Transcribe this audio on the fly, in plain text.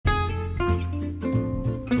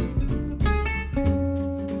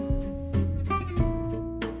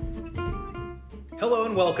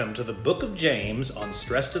and welcome to the Book of James on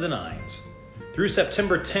Stress to the Nines. Through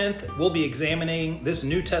September 10th, we'll be examining this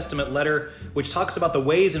New Testament letter, which talks about the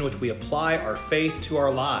ways in which we apply our faith to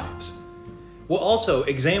our lives. We'll also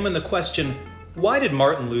examine the question, why did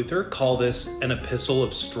Martin Luther call this an epistle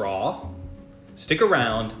of straw? Stick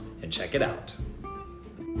around and check it out.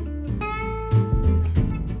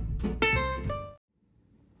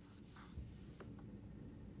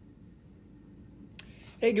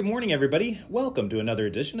 Hey, good morning, everybody. Welcome to another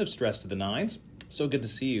edition of Stress to the Nines. So good to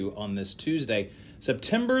see you on this Tuesday,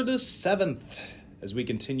 September the 7th, as we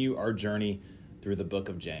continue our journey through the book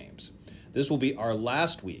of James. This will be our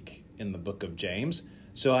last week in the book of James,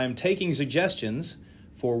 so I'm taking suggestions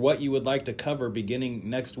for what you would like to cover beginning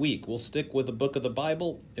next week. We'll stick with the book of the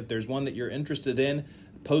Bible. If there's one that you're interested in,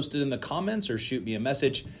 post it in the comments or shoot me a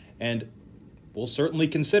message, and we'll certainly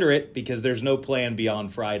consider it because there's no plan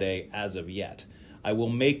beyond Friday as of yet. I will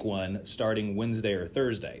make one starting Wednesday or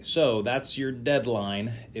Thursday. So that's your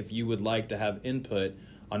deadline if you would like to have input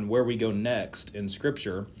on where we go next in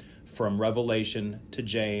Scripture from Revelation to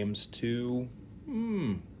James to,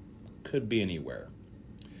 could be anywhere.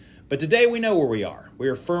 But today we know where we are. We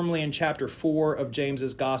are firmly in chapter 4 of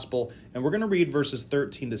James's Gospel, and we're going to read verses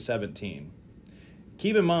 13 to 17.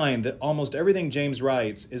 Keep in mind that almost everything James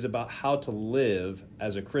writes is about how to live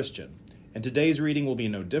as a Christian. And today's reading will be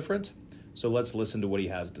no different. So let's listen to what he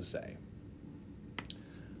has to say.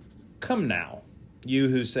 Come now, you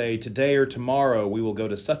who say, today or tomorrow we will go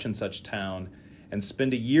to such and such town and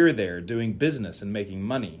spend a year there doing business and making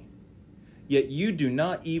money. Yet you do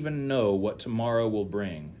not even know what tomorrow will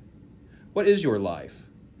bring. What is your life?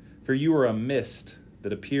 For you are a mist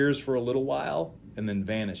that appears for a little while and then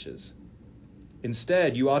vanishes.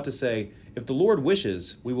 Instead, you ought to say, if the Lord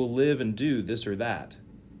wishes, we will live and do this or that.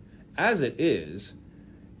 As it is,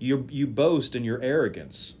 you boast in your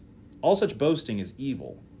arrogance. All such boasting is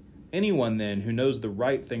evil. Anyone then who knows the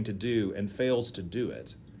right thing to do and fails to do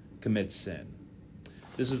it commits sin.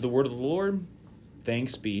 This is the word of the Lord.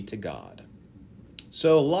 Thanks be to God.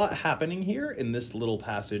 So a lot happening here in this little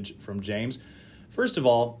passage from James. First of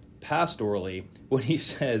all, pastorally, when he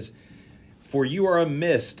says, for you are a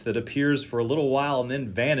mist that appears for a little while and then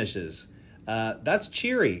vanishes, that's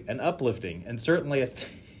cheery and uplifting, and certainly a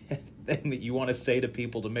thing that you want to say to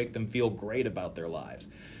people to make them feel great about their lives.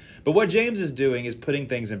 But what James is doing is putting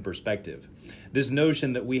things in perspective. This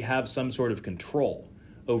notion that we have some sort of control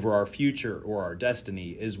over our future or our destiny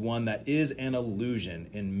is one that is an illusion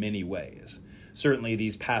in many ways. Certainly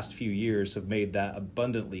these past few years have made that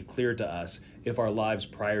abundantly clear to us if our lives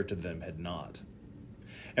prior to them had not.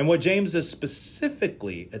 And what James is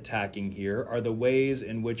specifically attacking here are the ways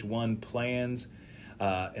in which one plans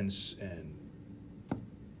and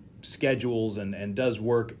schedules and does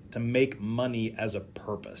work to make money as a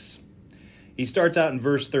purpose. He starts out in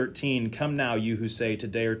verse 13, come now, you who say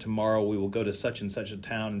today or tomorrow we will go to such and such a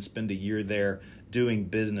town and spend a year there doing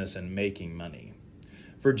business and making money.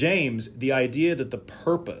 For James, the idea that the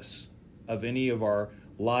purpose of any of our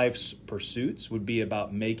life's pursuits would be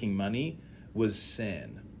about making money was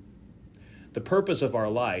sin. The purpose of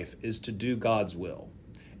our life is to do God's will,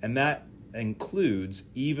 and that includes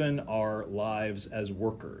even our lives as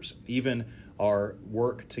workers, even our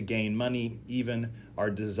work to gain money, even our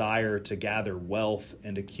desire to gather wealth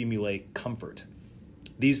and accumulate comfort.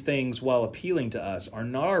 These things, while appealing to us, are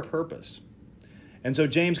not our purpose. And so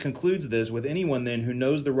James concludes this with anyone then who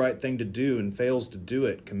knows the right thing to do and fails to do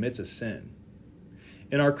it commits a sin.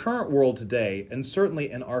 In our current world today, and certainly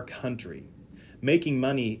in our country, making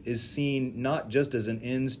money is seen not just as a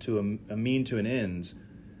means to an end.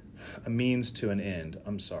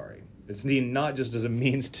 It's seen not just as a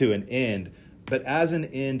means to an end, but as an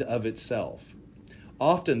end of itself.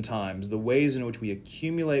 Oftentimes, the ways in which we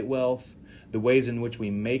accumulate wealth, the ways in which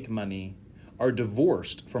we make money, are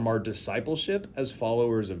divorced from our discipleship as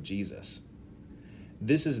followers of Jesus.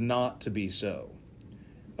 This is not to be so.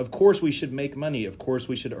 Of course we should make money, of course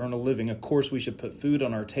we should earn a living, of course we should put food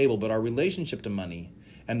on our table, but our relationship to money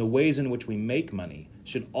and the ways in which we make money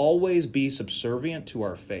should always be subservient to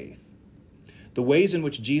our faith. The ways in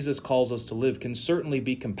which Jesus calls us to live can certainly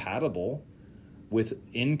be compatible with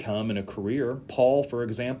income and a career. Paul, for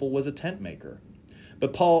example, was a tent maker.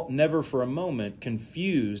 But Paul never for a moment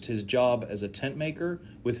confused his job as a tent maker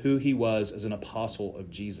with who he was as an apostle of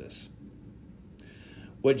Jesus.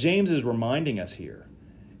 What James is reminding us here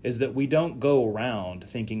is that we don't go around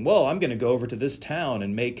thinking, well, I'm going to go over to this town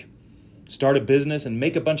and start a business and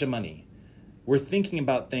make a bunch of money. We're thinking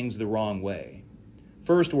about things the wrong way.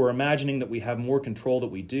 First, we're imagining that we have more control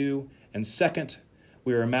than we do. And second,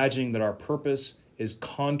 we are imagining that our purpose is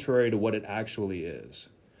contrary to what it actually is.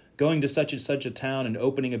 Going to such and such a town and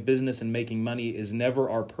opening a business and making money is never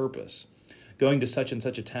our purpose. Going to such and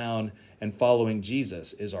such a town and following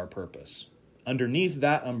Jesus is our purpose. Underneath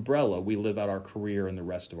that umbrella, we live out our career and the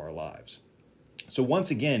rest of our lives. So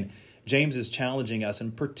once again, James is challenging us,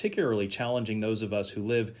 and particularly challenging those of us who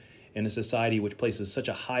live in a society which places such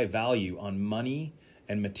a high value on money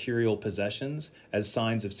and material possessions as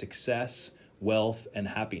signs of success, wealth, and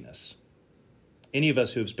happiness. Any of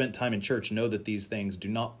us who have spent time in church know that these things do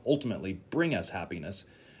not ultimately bring us happiness,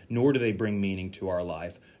 nor do they bring meaning to our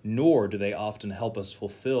life, nor do they often help us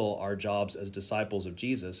fulfill our jobs as disciples of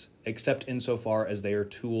Jesus, except insofar as they are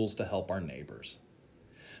tools to help our neighbors.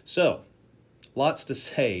 So, lots to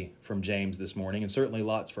say from James this morning, and certainly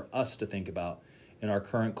lots for us to think about in our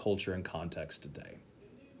current culture and context today.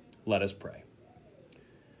 Let us pray.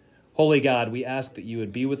 Holy God, we ask that you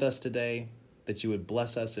would be with us today, that you would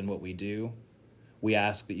bless us in what we do. We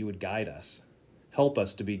ask that you would guide us. Help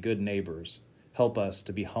us to be good neighbors. Help us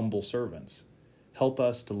to be humble servants. Help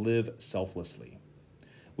us to live selflessly.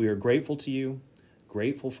 We are grateful to you,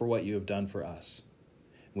 grateful for what you have done for us.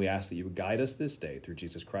 We ask that you would guide us this day through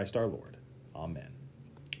Jesus Christ our Lord. Amen.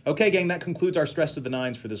 Okay, gang, that concludes our Stress to the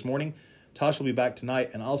Nines for this morning. Tosh will be back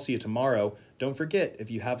tonight, and I'll see you tomorrow. Don't forget, if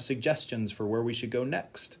you have suggestions for where we should go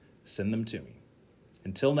next, send them to me.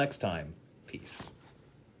 Until next time, peace.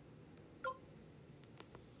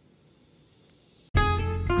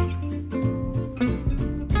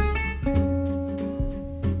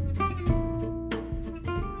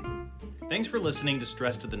 Thanks for listening to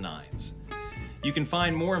Stress to the Nines. You can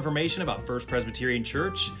find more information about First Presbyterian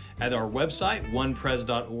Church at our website,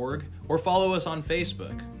 onepres.org, or follow us on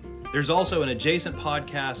Facebook. There's also an adjacent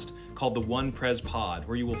podcast called the One Pres Pod,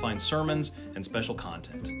 where you will find sermons and special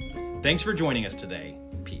content. Thanks for joining us today.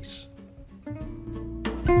 Peace.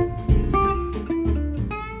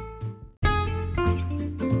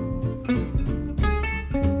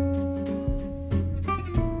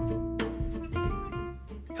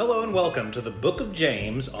 Hello and welcome to the Book of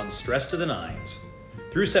James on Stress to the Nines.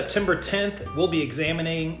 Through September 10th, we'll be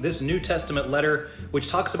examining this New Testament letter, which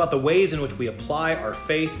talks about the ways in which we apply our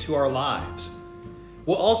faith to our lives.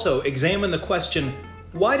 We'll also examine the question,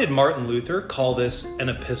 why did Martin Luther call this an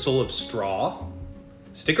epistle of straw?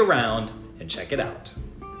 Stick around and check it out.